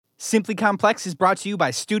Simply Complex is brought to you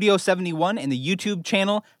by Studio 71 and the YouTube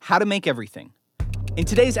channel How to Make Everything. In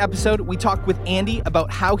today's episode, we talk with Andy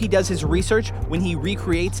about how he does his research when he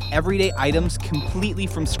recreates everyday items completely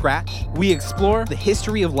from scratch. We explore the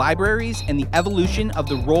history of libraries and the evolution of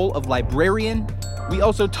the role of librarian. We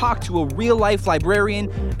also talk to a real-life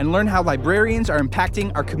librarian and learn how librarians are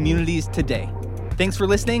impacting our communities today. Thanks for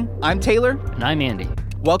listening. I'm Taylor. And I'm Andy.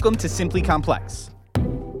 Welcome to Simply Complex.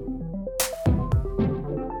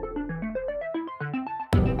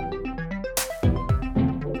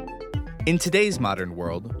 In today's modern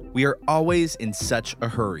world, we are always in such a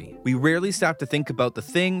hurry. We rarely stop to think about the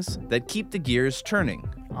things that keep the gears turning.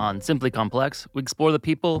 On Simply Complex, we explore the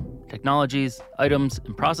people, technologies, items,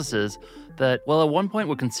 and processes that, while at one point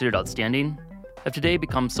were considered outstanding, have today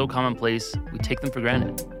become so commonplace we take them for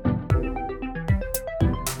granted.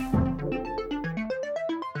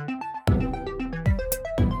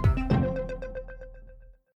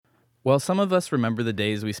 While some of us remember the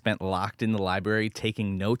days we spent locked in the library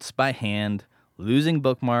taking notes by hand, losing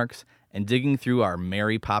bookmarks, and digging through our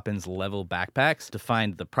Mary Poppins level backpacks to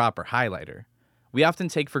find the proper highlighter, we often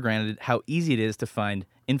take for granted how easy it is to find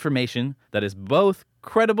information that is both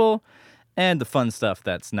credible and the fun stuff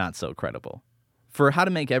that's not so credible. For How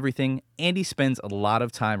to Make Everything, Andy spends a lot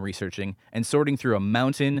of time researching and sorting through a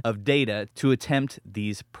mountain of data to attempt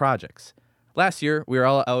these projects. Last year, we were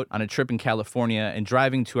all out on a trip in California and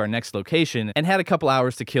driving to our next location and had a couple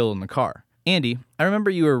hours to kill in the car. Andy, I remember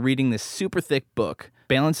you were reading this super thick book,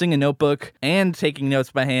 balancing a notebook and taking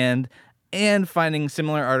notes by hand, and finding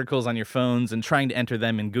similar articles on your phones and trying to enter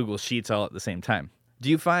them in Google Sheets all at the same time. Do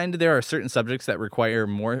you find there are certain subjects that require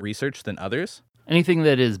more research than others? Anything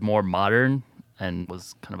that is more modern and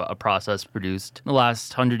was kind of a process produced in the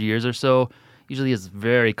last 100 years or so usually is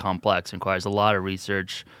very complex, requires a lot of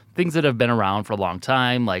research. Things that have been around for a long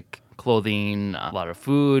time, like clothing, a lot of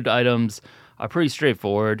food items, are pretty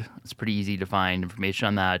straightforward. It's pretty easy to find information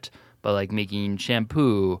on that. But like making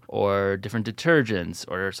shampoo or different detergents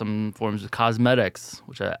or some forms of cosmetics,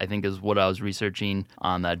 which I think is what I was researching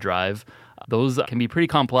on that drive, those can be pretty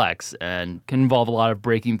complex and can involve a lot of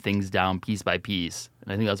breaking things down piece by piece.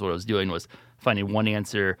 And I think that's what I was doing, was finding one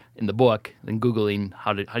answer in the book, then Googling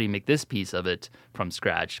how do you make this piece of it from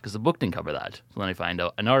scratch, because the book didn't cover that. So then I find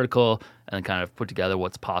out an article and then kind of put together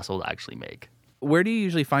what's possible to actually make. Where do you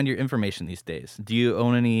usually find your information these days? Do you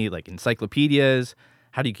own any encyclopedias?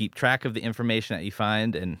 How do you keep track of the information that you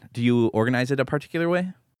find, and do you organize it a particular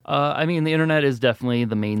way? The internet is definitely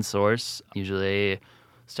the main source. Usually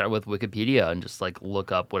start with Wikipedia and just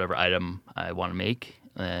look up whatever item I want to make,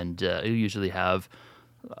 and you usually have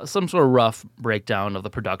some sort of rough breakdown of the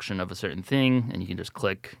production of a certain thing, and you can just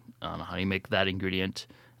click on how do you make that ingredient,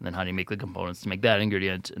 and then how do you make the components to make that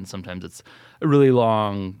ingredient, and sometimes it's a really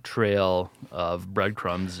long trail of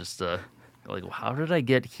breadcrumbs just to how did I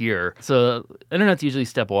get here? So internet's usually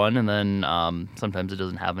step one, and then sometimes it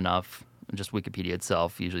doesn't have enough. Just Wikipedia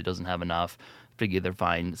itself usually doesn't have enough. You can either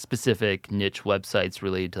find specific niche websites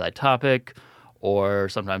related to that topic, or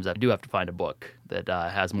sometimes I do have to find a book that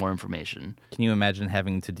has more information. Can you imagine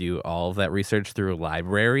having to do all of that research through a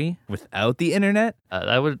library without the internet?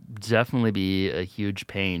 That would definitely be a huge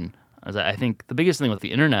pain. As I think the biggest thing with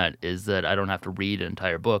the internet is that I don't have to read an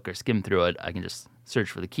entire book or skim through it. I can just search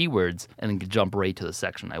for the keywords and then jump right to the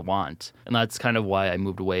section I want. And that's kind of why I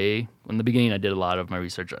moved away. In the beginning, I did a lot of my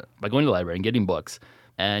research by going to the library and getting books.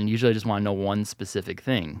 And usually I just want to know one specific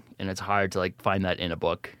thing. And it's hard to find that in a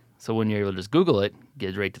book. So when you're able to just Google it,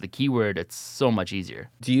 get right to the keyword, it's so much easier.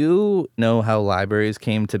 Do you know how libraries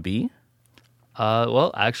came to be?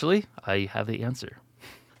 Well, actually, I have the answer.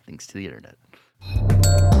 Thanks to the internet.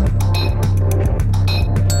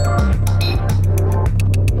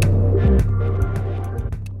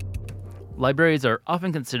 Libraries are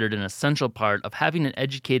often considered an essential part of having an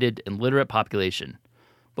educated and literate population.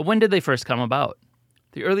 But when did they first come about?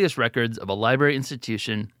 The earliest records of a library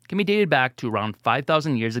institution can be dated back to around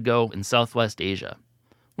 5,000 years ago in Southwest Asia.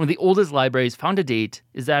 One of the oldest libraries found to date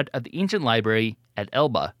is that of the ancient library at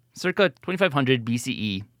Elba, circa 2500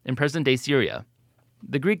 BCE in present-day Syria.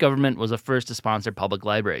 The Greek government was the first to sponsor public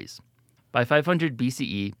libraries. By 500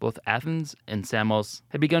 BCE, both Athens and Samos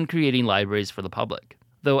had begun creating libraries for the public.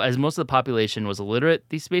 Though as most of the population was illiterate,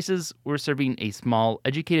 these spaces were serving a small,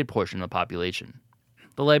 educated portion of the population.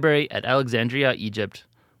 The library at Alexandria, Egypt,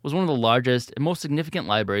 was one of the largest and most significant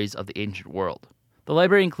libraries of the ancient world. The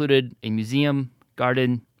library included a museum,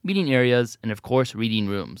 garden, meeting areas, and of course, reading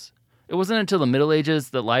rooms. It wasn't until the Middle Ages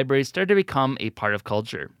that libraries started to become a part of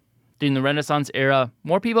culture. During the Renaissance era,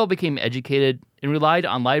 more people became educated and relied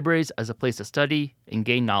on libraries as a place to study and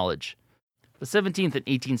gain knowledge. The 17th and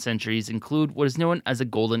 18th centuries include what is known as a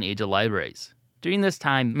golden age of libraries. During this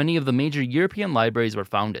time, many of the major European libraries were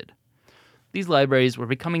founded. These libraries were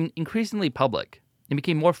becoming increasingly public and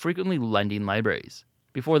became more frequently lending libraries.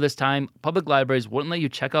 Before this time, public libraries wouldn't let you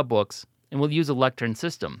check out books and would use a lectern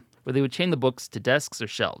system, where they would chain the books to desks or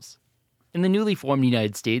shelves. In the newly formed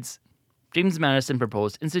United States, James Madison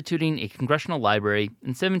proposed instituting a congressional library in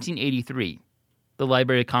 1783. The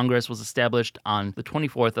Library of Congress was established on the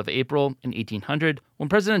 24th of April in 1800 when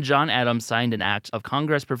President John Adams signed an act of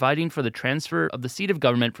Congress providing for the transfer of the seat of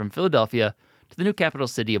government from Philadelphia to the new capital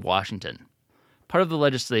city of Washington. Part of the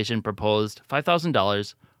legislation proposed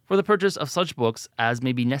 $5,000 for the purchase of such books as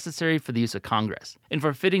may be necessary for the use of Congress, and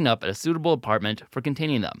for fitting up a suitable apartment for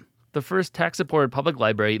containing them. The first tax-supported public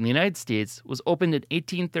library in the United States was opened in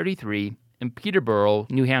 1833 in Peterborough,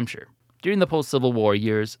 New Hampshire. During the post-Civil War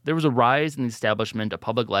years, there was a rise in the establishment of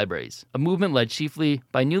public libraries, a movement led chiefly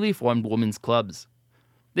by newly formed women's clubs.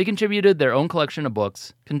 They contributed their own collection of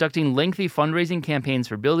books, conducting lengthy fundraising campaigns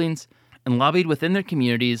for buildings, and lobbied within their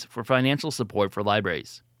communities for financial support for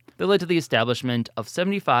libraries. They led to the establishment of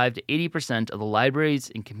 75 to 80% of the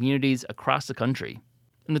libraries in communities across the country.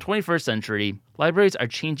 In the 21st century, libraries are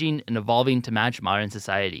changing and evolving to match modern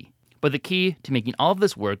society. But the key to making all of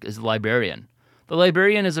this work is the librarian. The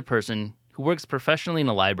librarian is a person who works professionally in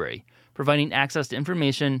a library, providing access to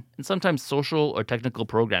information and sometimes social or technical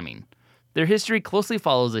programming. Their history closely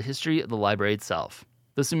follows the history of the library itself.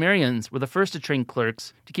 The Sumerians were the first to train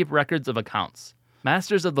clerks to keep records of accounts.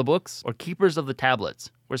 Masters of the books, or keepers of the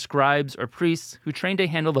tablets, were scribes or priests who trained to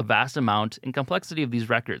handle the vast amount and complexity of these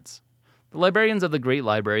records. The librarians of the Great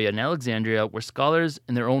Library in Alexandria were scholars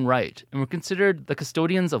in their own right and were considered the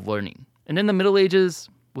custodians of learning. And in the Middle Ages,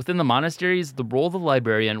 within the monasteries, the role of the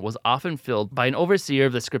librarian was often filled by an overseer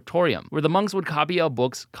of the scriptorium, where the monks would copy out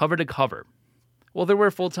books cover to cover. While there were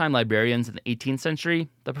full-time librarians in the 18th century,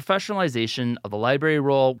 the professionalization of the library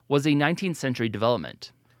role was a 19th century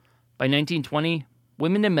development. By 1920,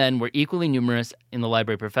 women and men were equally numerous in the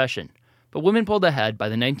library profession, but women pulled ahead by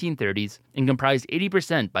the 1930s and comprised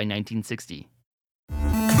 80% by 1960.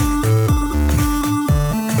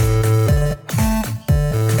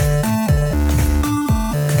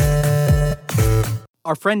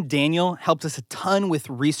 Our friend Daniel helped us a ton with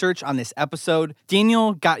research on this episode.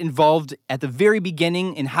 Daniel got involved at the very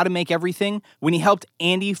beginning in How to Make Everything when he helped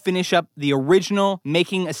Andy finish up the original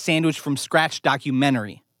Making a Sandwich from Scratch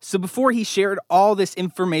documentary. So before he shared all this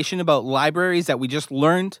information about libraries that we just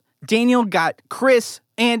learned, Daniel got Chris,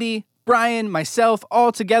 Andy, Brian, myself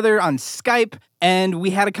all together on Skype, and we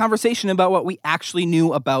had a conversation about what we actually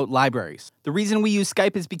knew about libraries. The reason we use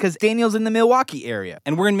Skype is because Daniel's in the Milwaukee area,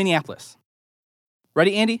 and we're in Minneapolis.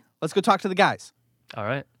 Ready, Andy? Let's go talk to the guys. All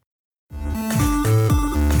right.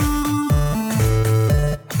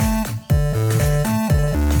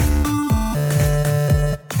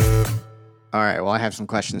 All right, well, I have some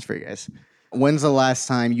questions for you guys. When's the last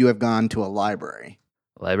time you have gone to a library?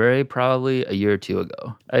 Library, probably a year or two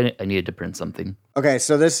ago. I needed to print something. Okay,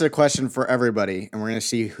 so this is a question for everybody, and we're going to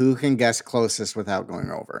see who can guess closest without going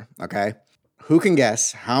over, okay? Who can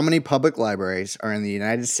guess how many public libraries are in the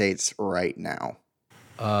United States right now?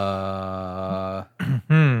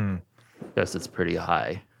 Guess it's pretty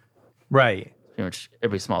high. Right. Pretty much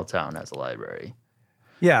every small town has a library.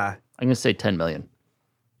 Yeah. I'm going to say 10 million.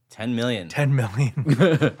 10 million. 10 million.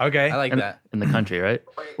 Okay. I like that. In the country, right?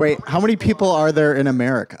 Wait, how many people are there in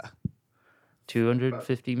America?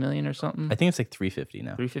 250 million or something? I think it's like 350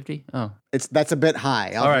 now. 350? Oh. That's a bit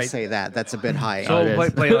high. I'll All just right. say that. That's a bit high. So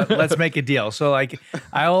let's make a deal. So like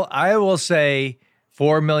I will say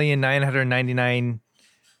 4,999,000.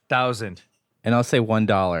 And I'll say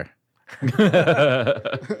 $1.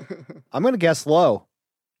 I'm going to guess low.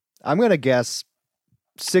 I'm going to guess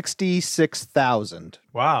 66,000.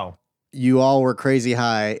 Wow. You all were crazy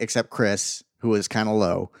high, except Chris, who was kind of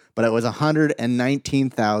low, but it was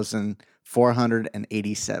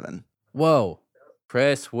 119,487. Whoa.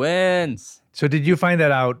 Chris wins. So did you find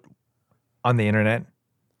that out on the internet?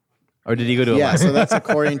 Or did he go to a Yeah, library? so that's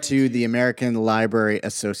according to the American Library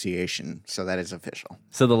Association. So that is official.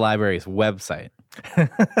 So the library's website.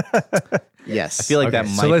 Yes. I feel like Okay, that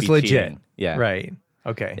might so that's be legit. cheating. Yeah. Right.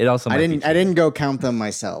 Okay. It also might I be didn't go count them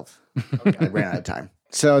myself. I ran out of time.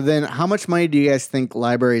 So then how much money do you guys think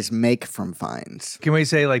libraries make from fines? Can we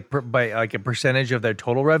say like by like a percentage of their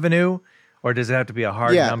total revenue, or does it have to be a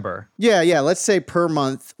hard Yeah. number? Yeah. Let's say per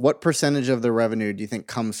month, what percentage of the revenue do you think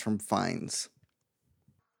comes from fines?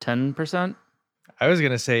 10%? I was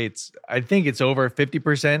gonna say I think it's over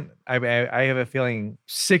 50%. I have a feeling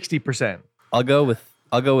 60%. I'll go with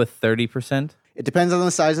 30%. It depends on the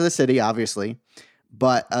size of the city, obviously.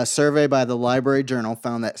 But a survey by the Library Journal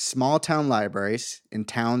found that small town libraries in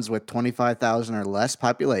towns with 25,000 or less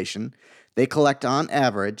population, they collect on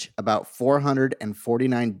average about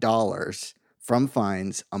 $449 from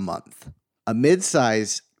fines a month. A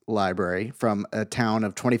mid-size library from a town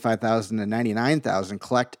of 25,000 to 99,000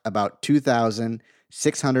 collect about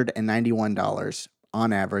 $2,691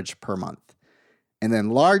 on average per month. And then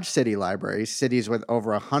large city libraries, cities with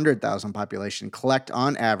over 100,000 population, collect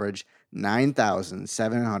on average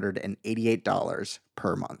 $9,788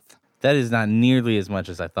 per month. That is not nearly as much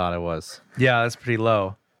as I thought it was. Yeah, that's pretty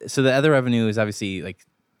low. So the other revenue is obviously like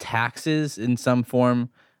taxes in some form.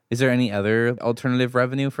 Is there any other alternative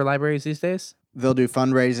revenue for libraries these days? They'll do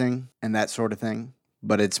fundraising and that sort of thing,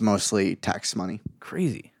 but it's mostly tax money.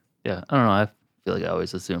 Crazy. Yeah, I don't know. I feel like I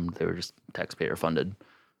always assumed they were just taxpayer funded.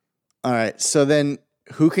 All right, so then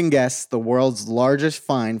who can guess the world's largest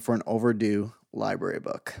fine for an overdue library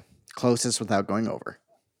book? Closest without going over.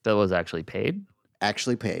 That was actually paid?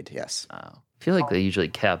 Actually paid, yes. I feel like they usually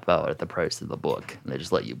cap out at the price of the book and they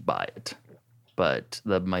just let you buy it. But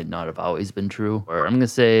that might not have always been true. Or I'm going to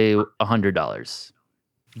say $100.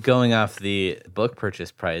 Going off the book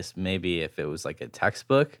purchase price, maybe if it was like a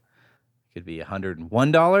textbook, it could be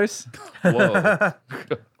 $101 Whoa.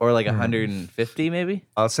 or like $150 maybe.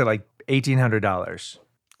 I'll say like $1,800.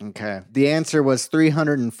 Okay. The answer was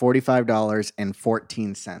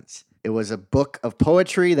 $345.14. It was a book of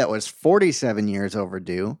poetry that was 47 years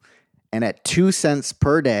overdue, and at 2 cents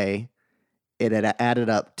per day, it had added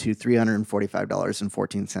up to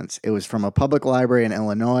 $345.14. It was from a public library in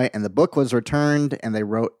Illinois, and the book was returned, and they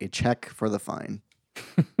wrote a check for the fine.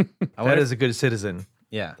 That is a good citizen.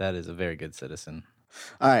 Yeah, that is a very good citizen.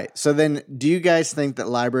 All right. So then, do you guys think that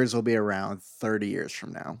libraries will be around 30 years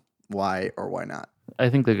from now? Why or why not? I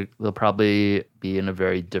think they'll probably be in a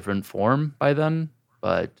very different form by then,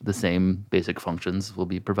 but the same basic functions will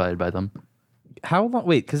be provided by them. How long?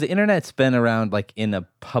 Wait, because the internet's been around like in a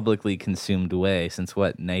publicly consumed way since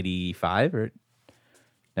what, 95 or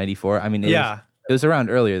 94? I mean, it was around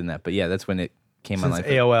earlier than that, but yeah, that's when it came Since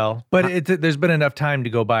online. AOL. But there's been enough time to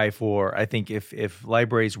go by for, I think if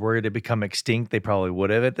libraries were to become extinct, they probably would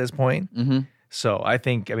have at this point. Mm-hmm. So I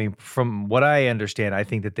mean, from what I understand, I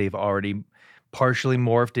think that they've already partially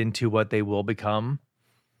morphed into what they will become.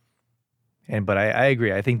 But I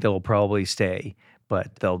agree. I think they'll probably stay,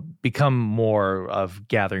 but they'll become more of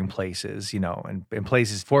gathering places, and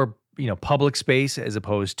places for, public space as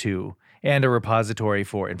opposed to, and a repository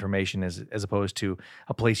for information as opposed to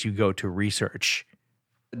a place you go to research.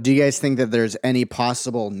 Do you guys think that there's any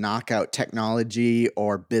possible knockout technology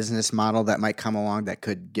or business model that might come along that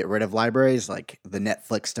could get rid of libraries, like the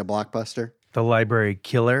Netflix to Blockbuster? The library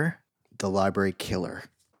killer? The library killer.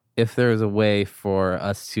 If there was a way for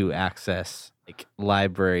us to access like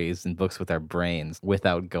libraries and books with our brains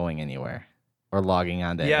without going anywhere or logging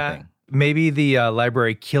on to anything. Maybe the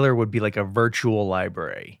library killer would be like a virtual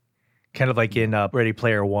library. Kind of like in Ready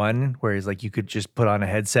Player One, where it's like you could just put on a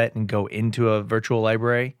headset and go into a virtual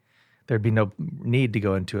library. There'd be no need to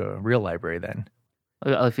go into a real library then.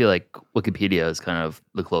 I feel like Wikipedia is kind of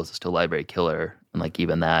the closest to library killer, and like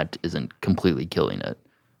even that isn't completely killing it.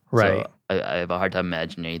 Right. So I have a hard time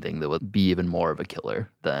imagining anything that would be even more of a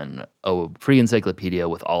killer than a free encyclopedia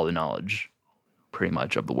with all the knowledge, pretty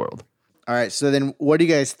much, of the world. All right. So then what do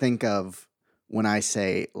you guys think of when I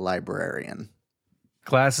say librarian?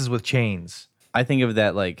 Glasses with chains. I think of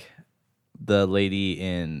that like the lady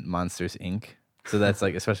in Monsters, Inc. So that's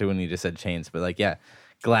like, especially when you just said chains, but like, yeah,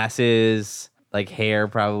 glasses, like hair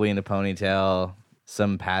probably in a ponytail,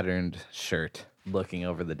 some patterned shirt, looking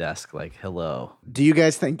over the desk like, hello. Do you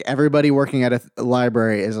guys think everybody working at a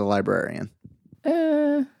library is a librarian?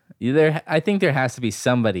 I think there has to be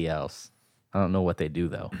somebody else. I don't know what they do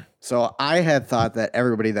though. So I had thought that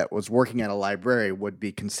everybody that was working at a library would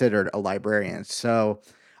be considered a librarian. So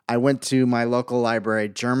I went to my local library,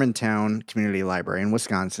 Germantown Community Library in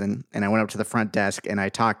Wisconsin, and I went up to the front desk and I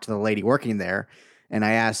talked to the lady working there. And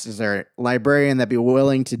I asked, is there a librarian that'd be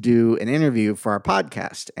willing to do an interview for our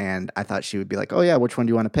podcast? And I thought she would be like, oh yeah, which one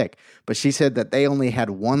do you want to pick? But she said that they only had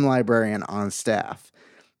one librarian on staff.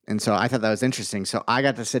 And so I thought that was interesting. So I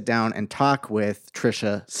got to sit down and talk with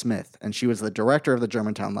Tricia Smith, and she was the director of the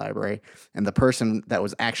Germantown Library and the person that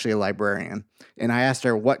was actually a librarian. And I asked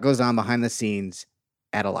her what goes on behind the scenes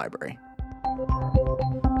at a library.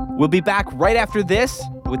 We'll be back right after this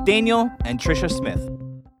with Daniel and Tricia Smith.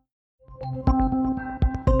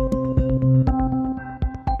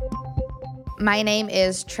 My name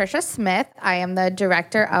is Trisha Smith. I am the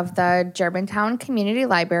director of the Germantown Community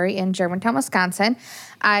Library in Germantown, Wisconsin.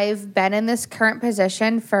 I've been in this current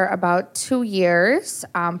position for about 2 years.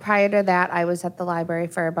 Prior to that, I was at the library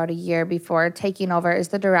for about a year before taking over as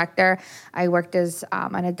the director. I worked as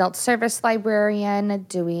an adult service librarian,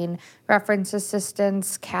 doing reference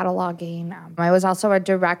assistance, cataloging. I was also a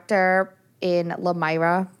director in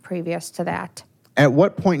Lamira previous to that. At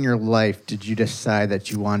what point in your life did you decide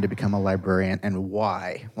that you wanted to become a librarian, and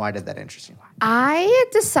why? Why did that interest you? I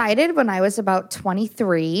decided when I was about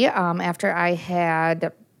 23, after I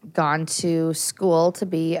had gone to school to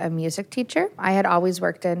be a music teacher. I had always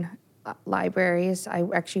worked in libraries. I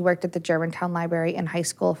actually worked at the Germantown Library in high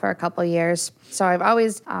school for a couple years. So I've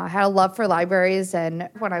always had a love for libraries. And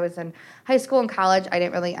when I was in high school and college, I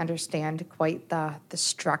didn't really understand quite the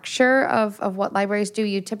structure of what libraries do.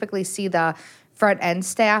 You typically see the front end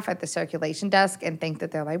staff at the circulation desk and think that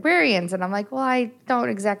they're librarians. And I'm like, well, I don't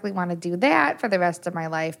exactly want to do that for the rest of my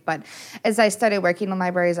life. But as I started working in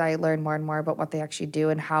libraries, I learned more and more about what they actually do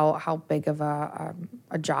and how big of a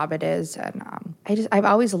job it is. And I've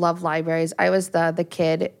always loved libraries. I was the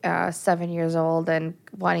kid, 7 years old, and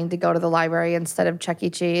wanting to go to the library instead of Chuck E.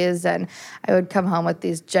 Cheese. And I would come home with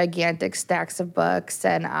these gigantic stacks of books.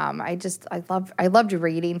 And I loved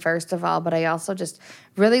reading, first of all, but I also just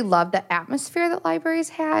really loved the atmosphere that libraries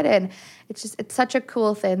had. And it's such a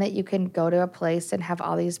cool thing that you can go to a place and have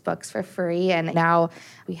all these books for free. And now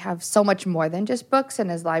we have so much more than just books.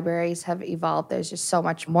 And as libraries have evolved, there's just so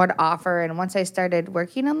much more to offer. And once I started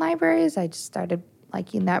working in libraries, I just started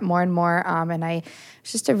liking that more and more.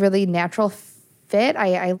 It's just a really natural fit.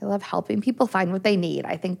 I love helping people find what they need.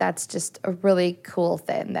 I think that's just a really cool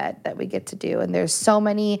thing that we get to do. And there's so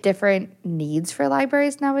many different needs for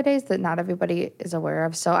libraries nowadays that not everybody is aware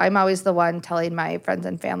of. So I'm always the one telling my friends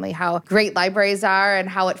and family how great libraries are and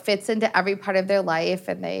how it fits into every part of their life.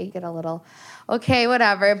 And they get a little, okay,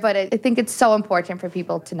 whatever. But I think it's so important for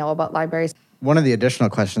people to know about libraries. One of the additional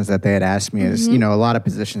questions that they had asked me is, a lot of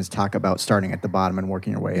positions talk about starting at the bottom and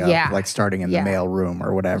working your way up, like starting in the mail room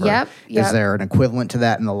or whatever. Yep. Is there an equivalent to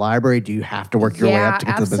that in the library? Do you have to work your way up to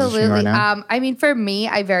get to the position you are now? For me,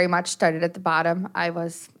 I very much started at the bottom. I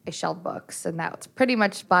shelved books, and that's pretty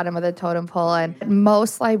much bottom of the totem pole. And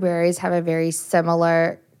most libraries have a very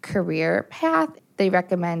similar career path. They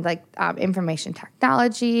recommend information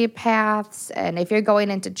technology paths. And if you're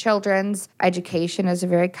going into children's, education is a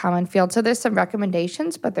very common field. So there's some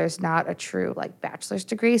recommendations, but there's not a true bachelor's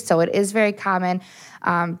degree. So it is very common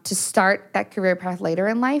to start that career path later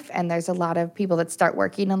in life. And there's a lot of people that start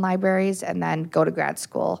working in libraries and then go to grad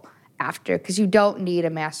school after, because you don't need a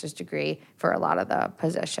master's degree for a lot of the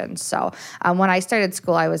positions. So when I started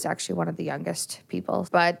school, I was actually one of the youngest people.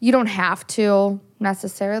 But you don't have to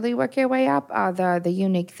necessarily work your way up. The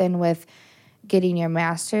unique thing with getting your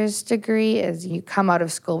master's degree is you come out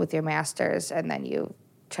of school with your master's and then you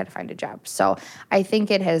try to find a job. So I think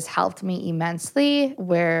it has helped me immensely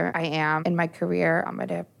where I am in my career. I'm at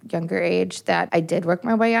a younger age that I did work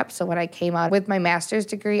my way up. So when I came out with my master's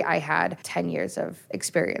degree, I had 10 years of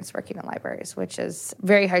experience working in libraries, which is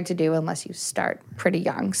very hard to do unless you start pretty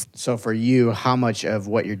young. So for you, how much of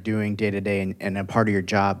what you're doing day to day and a part of your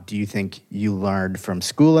job do you think you learned from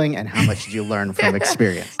schooling, and how much did you learn from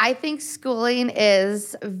experience? I think schooling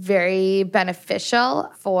is very beneficial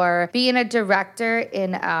for being a director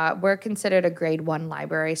in we're considered a grade 1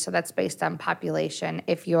 library, so that's based on population.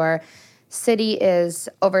 If your city is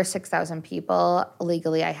over 6,000 people,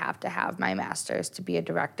 legally I have to have my master's to be a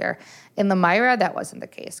director. In Lamira, that wasn't the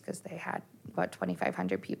case because they had about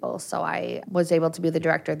 2,500 people. So I was able to be the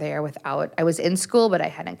director there I was in school, but I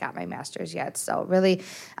hadn't got my master's yet. So really,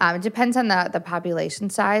 it depends on the population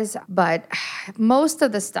size. But most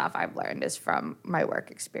of the stuff I've learned is from my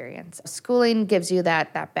work experience. Schooling gives you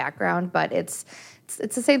that background, but it's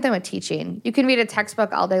the same thing with teaching. You can read a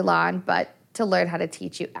textbook all day long, but to learn how to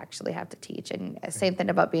teach, you actually have to teach. And same thing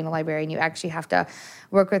about being a librarian. You actually have to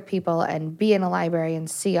work with people and be in a library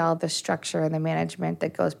and see all the structure and the management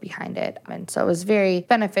that goes behind it. And so it was very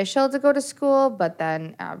beneficial to go to school, but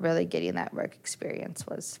then really getting that work experience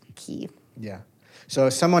was key. Yeah. So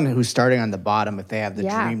someone who's starting on the bottom, if they have the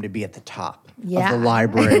dream to be at the top of the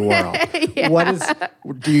library world, what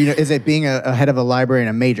is it being a head of a library in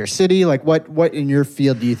a major city? What in your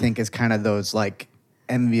field do you think is kind of those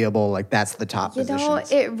enviable, that's the top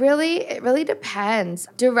positions? It really depends.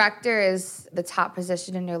 Director is the top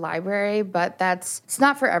position in your library, but it's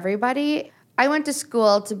not for everybody. I went to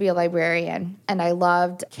school to be a librarian, and I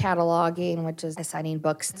loved cataloging, which is assigning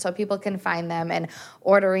books so people can find them, and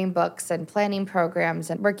ordering books and planning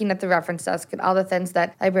programs and working at the reference desk and all the things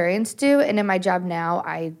that librarians do. And in my job now,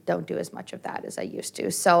 I don't do as much of that as I used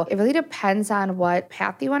to. So it really depends on what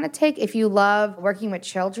path you want to take. If you love working with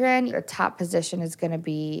children, your top position is going to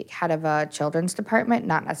be head of a children's department,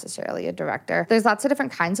 not necessarily a director. There's lots of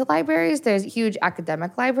different kinds of libraries. There's huge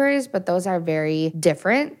academic libraries, but those are very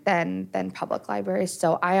different than public libraries.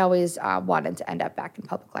 So I always wanted to end up back in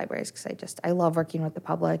public libraries because I love working with the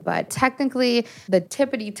public. But technically, the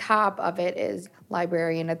tippity top of it is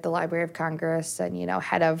librarian at the Library of Congress and,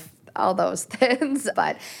 head of all those things.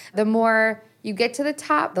 But the more you get to the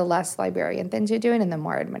top, the less librarian things you're doing and the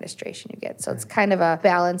more administration you get. So it's kind of a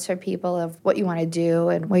balance for people of what you want to do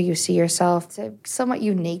and where you see yourself. It's a somewhat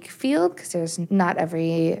unique field because there's not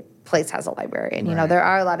every place has a librarian. There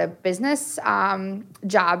are a lot of business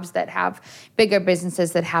jobs that have bigger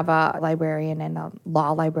businesses that have a librarian and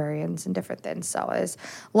law librarians and different things. So there's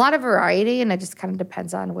a lot of variety, and it just kind of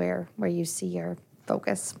depends on where you see your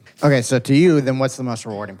focus. Okay, so to you, then what's the most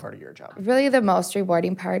rewarding part of your job? Really, the most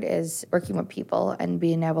rewarding part is working with people and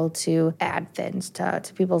being able to add things to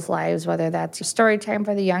people's lives, whether that's story time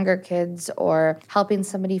for the younger kids or helping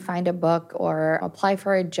somebody find a book or apply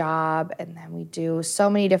for a job. And then we do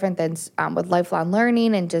so many different things with lifelong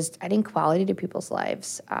learning, and just adding quality to people's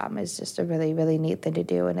lives is just a really, really neat thing to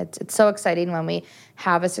do. And it's so exciting when we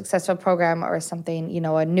have a successful program or something,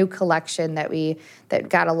 a new collection that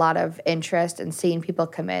got a lot of interest, and seeing people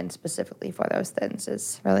come in specifically for those things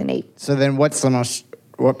is really neat. So then what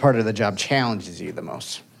part of the job challenges you the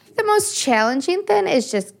most? The most challenging thing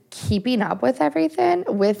is just keeping up with everything.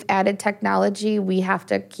 With added technology, we have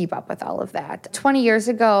to keep up with all of that. 20 years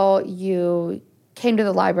ago, you came to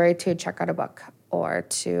the library to check out a book or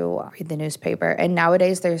to read the newspaper. And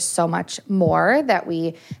nowadays, there's so much more that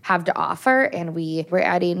we have to offer, and we're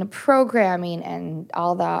adding programming and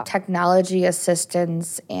all the technology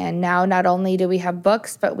assistance. And now not only do we have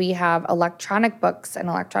books, but we have electronic books and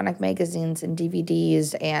electronic magazines and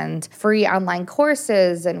DVDs and free online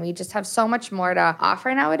courses. And we just have so much more to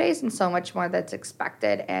offer nowadays, and so much more that's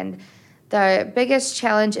expected. And the biggest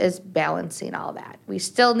challenge is balancing all that. We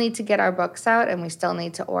still need to get our books out, and we still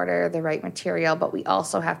need to order the right material, but we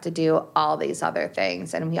also have to do all these other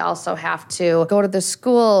things. And we also have to go to the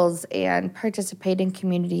schools and participate in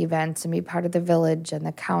community events and be part of the village and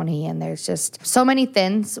the county. And there's just so many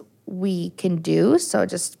things we can do. So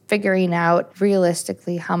just figuring out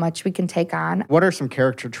realistically how much we can take on. What are some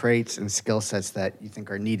character traits and skill sets that you think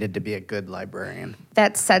are needed to be a good librarian?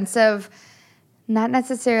 That sense of not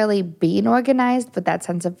necessarily being organized, but that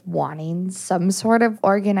sense of wanting some sort of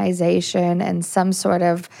organization and some sort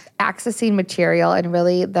of accessing material, and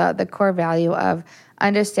really the core value of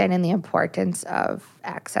understanding the importance of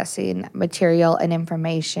accessing material and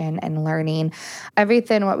information and learning.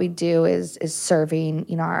 Everything what we do is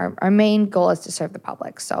serving, our main goal is to serve the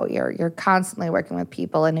public. So you're constantly working with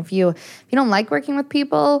people, and if you don't like working with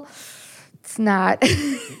people, it's not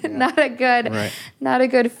not a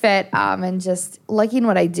good fit. And just liking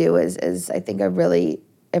what I do is I think a really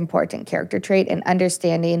important character trait, and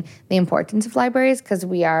understanding the importance of libraries, because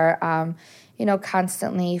we are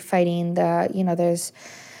constantly fighting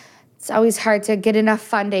it's always hard to get enough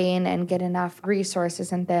funding and get enough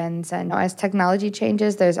resources and things. And as technology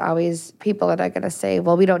changes, there's always people that are going to say,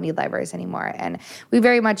 well, we don't need libraries anymore. And we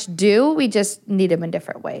very much do. We just need them in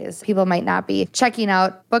different ways. People might not be checking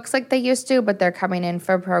out books like they used to, but they're coming in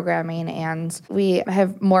for programming. And we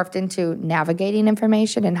have morphed into navigating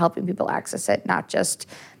information and helping people access it, not just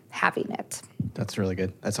having it. That's really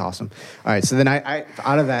good. That's awesome. All right. So then I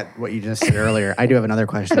out of that, what you just said earlier, I do have another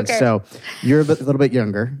question. Okay. So you're a little bit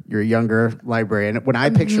younger. You're a younger librarian. When I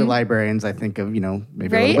picture librarians, I think of, maybe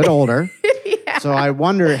a little bit older. Yeah. So I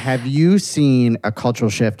wonder, have you seen a cultural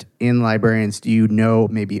shift in librarians? Do you know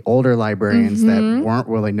maybe older librarians that weren't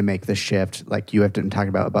willing to make the shift, like you have been talking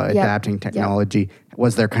about adapting technology? Yep.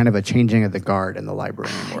 Was there kind of a changing of the guard in the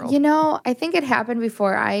librarian world? I think it happened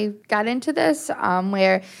before I got into this,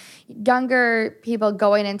 where younger people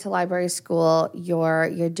going into library school,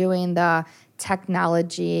 you're doing the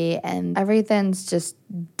technology and everything's just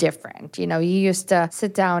different. You used to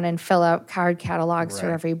sit down and fill out card catalogs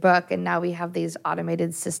for every book, and now we have these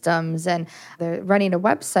automated systems, and they're running a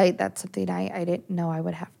website. That's something I didn't know I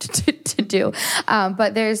would have to do.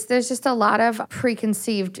 But there's just a lot of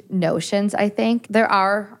preconceived notions, I think. There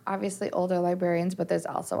are obviously older librarians, but there's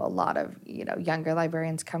also a lot of, younger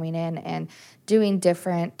librarians coming in and doing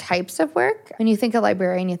different types of work. When you think of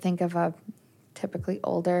librarian, you think of a typically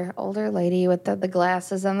older lady with the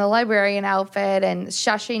glasses and the librarian outfit and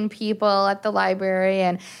shushing people at the library.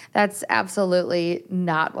 And that's absolutely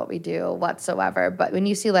not what we do whatsoever. But when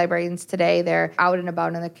you see librarians today, they're out and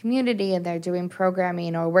about in the community and they're doing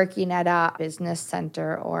programming or working at a business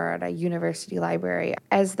center or at a university library.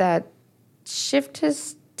 As that shift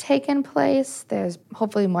has taken place, there's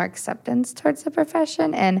hopefully more acceptance towards the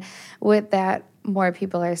profession. And with that, more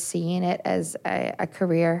people are seeing it as a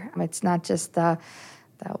career. It's not just the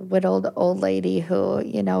whittled old lady who,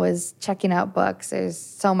 is checking out books. There's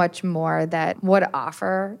so much more that would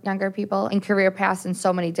offer younger people in career paths and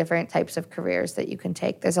so many different types of careers that you can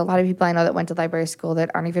take. There's a lot of people I know that went to library school that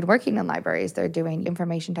aren't even working in libraries. They're doing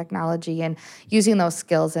information technology and using those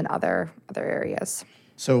skills in other areas.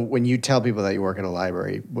 So when you tell people that you work at a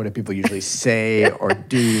library, what do people usually say or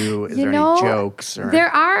do? Is there any jokes? Or?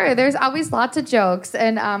 There's always lots of jokes,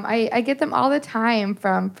 and I get them all the time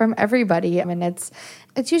from everybody. I mean, it's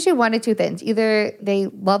usually one of two things. Either they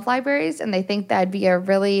love libraries and they think that'd be a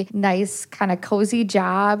really nice kind of cozy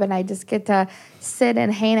job, and I just get to sit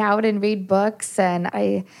and hang out and read books, and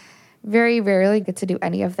I very rarely get to do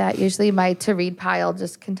any of that. Usually my to-read pile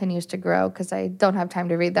just continues to grow because I don't have time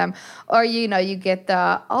to read them. Or, you get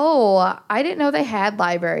I didn't know they had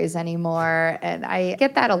libraries anymore. And I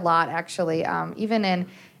get that a lot, actually. Even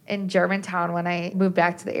in Germantown, when I moved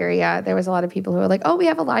back to the area, there was a lot of people who were like, oh, we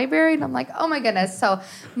have a library? And I'm like, oh my goodness. So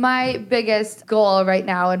my biggest goal right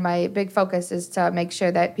now and my big focus is to make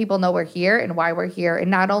sure that people know we're here and why we're here.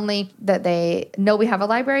 And not only that they know we have a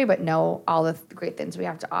library, but know all the great things we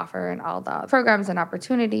have to offer and all the programs and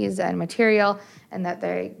opportunities and material, and that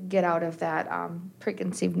they get out of that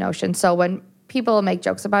preconceived notion. So when people make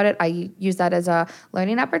jokes about it, I use that as a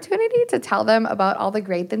learning opportunity to tell them about all the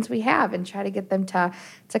great things we have and try to get them to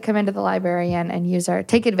come into the library and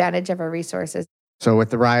take advantage of our resources. So with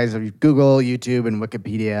the rise of Google, YouTube, and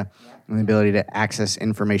Wikipedia, and the ability to access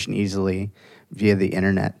information easily via the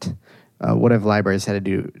internet, what have libraries had to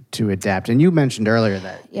do to adapt? And you mentioned earlier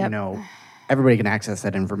that, everybody can access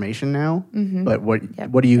that information now, but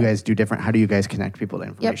what do you guys do different? How do you guys connect people to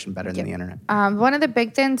information better than the internet? One of the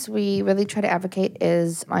big things we really try to advocate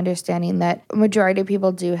is understanding that a majority of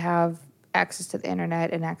people do have access to the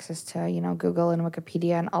internet and access to, Google and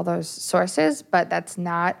Wikipedia and all those sources, but that's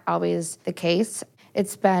not always the case.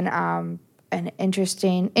 It's been an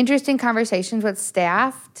interesting conversations with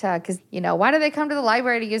staff because, why do they come to the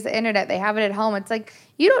library to use the internet? They have it at home. It's like,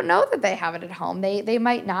 you don't know that they have it at home. They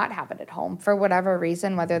might not have it at home for whatever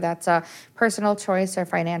reason, whether that's a personal choice or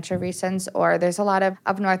financial reasons, or there's a lot of,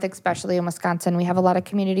 up north, especially in Wisconsin, we have a lot of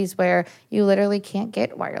communities where you literally can't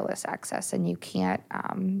get wireless access and you can't,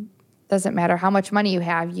 doesn't matter how much money you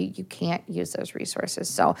have, you can't use those resources.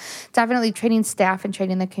 So definitely training staff and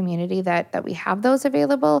training the community that we have those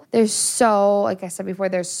available. There's like I said before,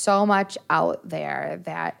 there's so much out there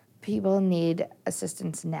that people need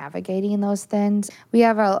assistance navigating those things. We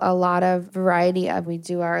have a lot of variety we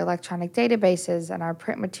do our electronic databases and our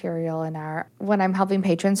print material and when I'm helping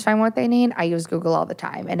patrons find what they need, I use Google all the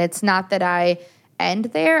time. And it's not that I end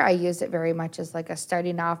there. I use it very much as like a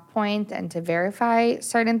starting off point and to verify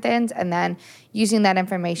certain things. And then using that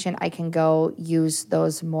information, I can go use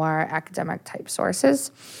those more academic type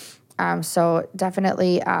sources. So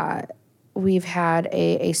definitely we've had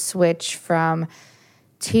a switch from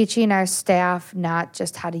teaching our staff not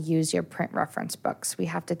just how to use your print reference books. We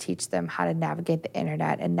have to teach them how to navigate the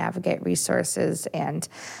internet and navigate resources and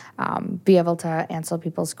be able to answer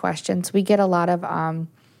people's questions. We get a lot of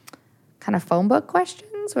kind of phone book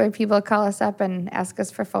questions where people call us up and ask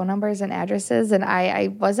us for phone numbers and addresses. And I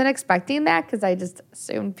wasn't expecting that because I just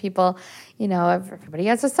assumed people, everybody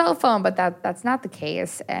has a cell phone, but that's not the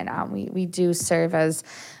case. And we do serve as,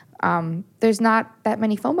 there's not that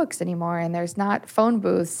many phone books anymore and there's not phone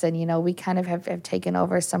booths. And, we kind of have taken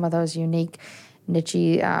over some of those unique, niche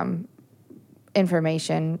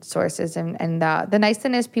information sources. And the nice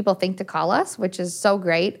thing is people think to call us, which is so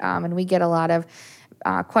great. And we get a lot of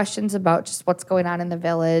questions about just what's going on in the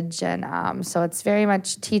village. And so it's very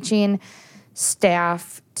much teaching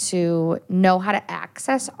staff to know how to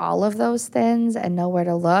access all of those things and know where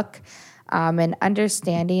to look, and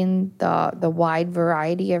understanding the wide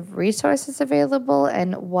variety of resources available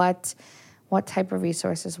and what type of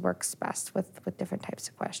resources works best with different types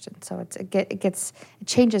of questions. So it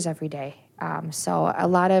changes every day. So a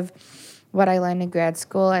lot of what I learned in grad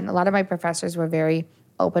school, and a lot of my professors were very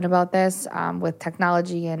open about this with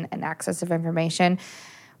technology and access of information.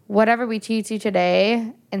 Whatever we teach you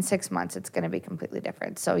today, in 6 months, it's going to be completely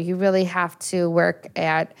different. So you really have to work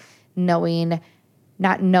at knowing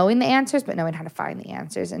not knowing the answers, but knowing how to find the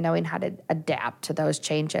answers and knowing how to adapt to those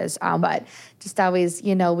changes. But just always,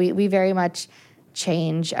 we very much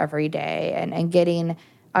change every day, and getting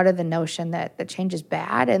out of the notion that change is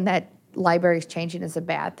bad and that libraries changing is a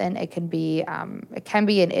bad thing. It can be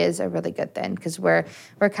and is a really good thing, because we're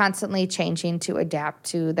constantly changing to adapt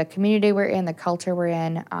to the community we're in, the culture we're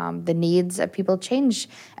in. The needs of people change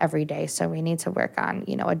every day, so we need to work on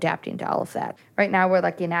adapting to all of that. Right now we're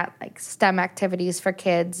looking at like STEM activities for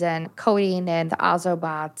kids and coding and the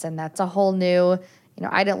Ozobots, and that's a whole new.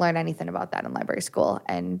 I didn't learn anything about that in library school,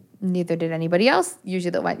 and neither did anybody else usually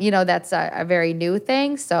that went. That's a very new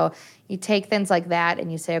thing. So you take things like that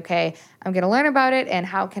and you say, okay, I'm going to learn about it, and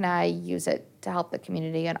how can I use it to help the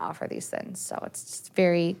community and offer these things? So it's just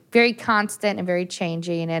very, very constant and very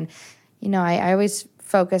changing. And, I always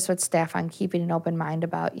focus with staff on keeping an open mind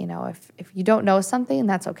about, if you don't know something,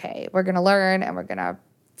 that's okay. We're going to learn, and we're going to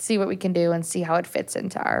see what we can do and see how it fits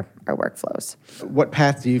into our workflows. What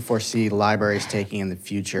path do you foresee libraries taking in the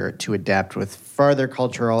future to adapt with further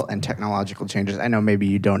cultural and technological changes? I know maybe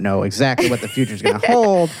you don't know exactly what the future is going to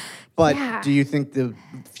hold, but do you think the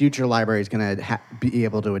future library is going to be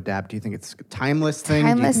able to adapt? Do you think it's a timeless thing?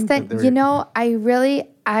 Timeless thing.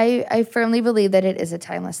 I firmly believe that it is a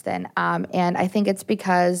timeless thing. And I think it's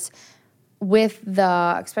because with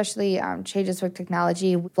especially changes with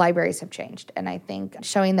technology, libraries have changed. And I think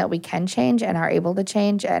showing that we can change and are able to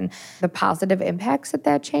change, and the positive impacts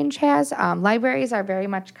that change has, libraries are very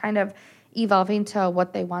much kind of evolving to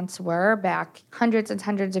what they once were back hundreds and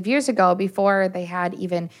hundreds of years ago, before they had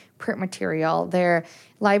even print material. Their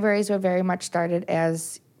libraries were very much started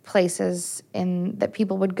as places that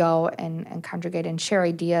people would go and congregate and share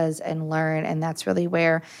ideas and learn, and that's really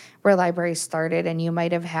where libraries started. And you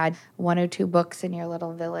might have had one or two books in your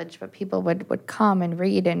little village, but people would come and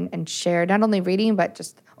read and share, not only reading, but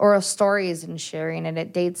just oral stories and sharing, and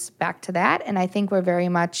it dates back to that. And I think we're very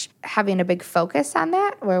much having a big focus on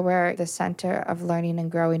that, where we're the center of learning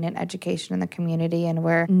and growing and education in the community, and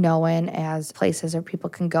we're known as places where people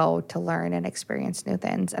can go to learn and experience new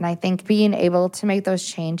things. And I think being able to make those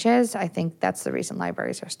changes, I think that's the reason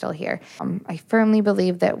libraries are still here. I firmly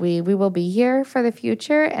believe that we will be here for the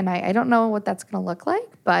future, and I don't know what that's going to look like,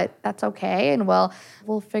 but that's okay, and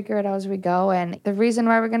we'll figure it out as we go. And the reason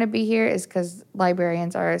why we're going to be here is because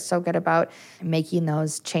librarians are so good about making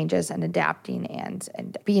those changes and adapting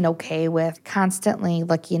and being okay with constantly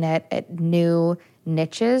looking at new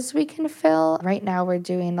niches we can fill. Right now we're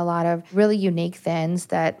doing a lot of really unique things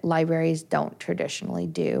that libraries don't traditionally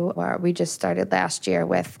do. We just started last year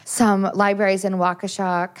with some libraries in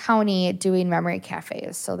Waukesha County doing memory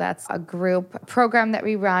cafes. So that's a group program that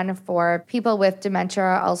we run for people with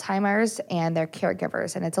dementia, Alzheimer's, and their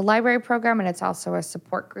caregivers. And it's a library program, and it's also a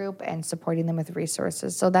support group and supporting them with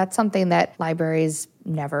resources. So that's something that libraries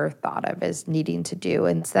never thought of as needing to do.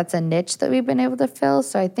 And that's a niche that we've been able to fill.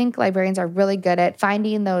 So I think librarians are really good at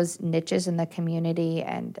finding those niches in the community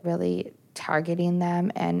and really targeting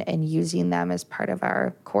them and using them as part of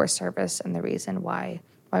our core service and the reason why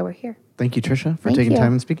we're here. Thank you, Tricia, for taking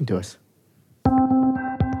time and speaking to us.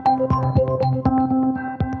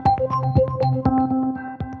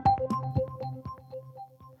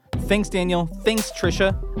 Thanks, Daniel. Thanks,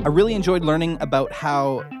 Tricia. I really enjoyed learning about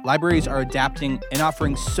how libraries are adapting and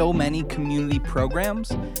offering so many community programs.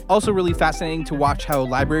 Also really fascinating to watch how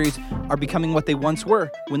libraries are becoming what they once were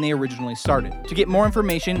when they originally started. To get more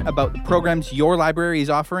information about the programs your library is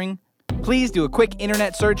offering, please do a quick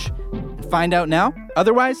internet search and find out now.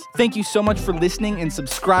 Otherwise, thank you so much for listening and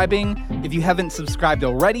subscribing. If you haven't subscribed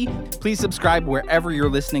already, please subscribe wherever you're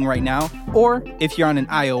listening right now. Or if you're on an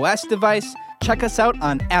iOS device, check us out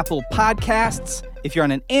on Apple Podcasts. If you're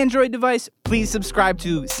on an Android device, please subscribe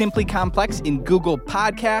to Simply Complex in Google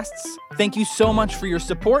Podcasts. Thank you so much for your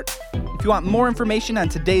support. If you want more information on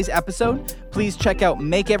today's episode, please check out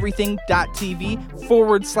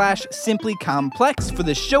makeeverything.tv/Simply Complex for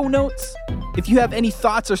the show notes. If you have any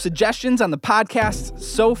thoughts or suggestions on the podcast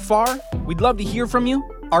so far, we'd love to hear from you.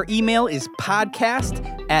 Our email is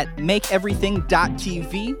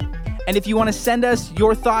podcast@makeeverything.tv. And if you want to send us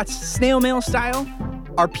your thoughts snail mail style,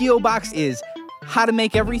 our P.O. Box is How to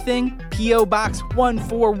Make Everything, P.O. Box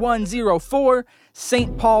 14104,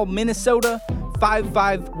 St. Paul, Minnesota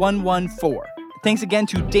 55114. Thanks again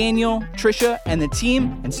to Daniel, Tricia, and the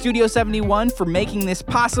team and Studio 71 for making this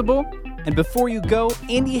possible. And before you go,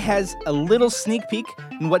 Andy has a little sneak peek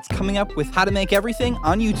in what's coming up with How to Make Everything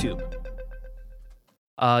on YouTube.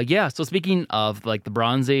 So speaking of like the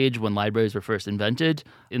Bronze Age when libraries were first invented,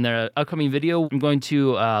 in their upcoming video, I'm going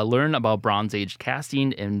to learn about Bronze Age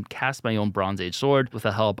casting and cast my own Bronze Age sword with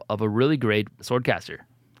the help of a really great sword caster.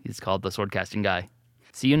 He's called the Sword Casting Guy.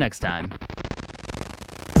 See you next time.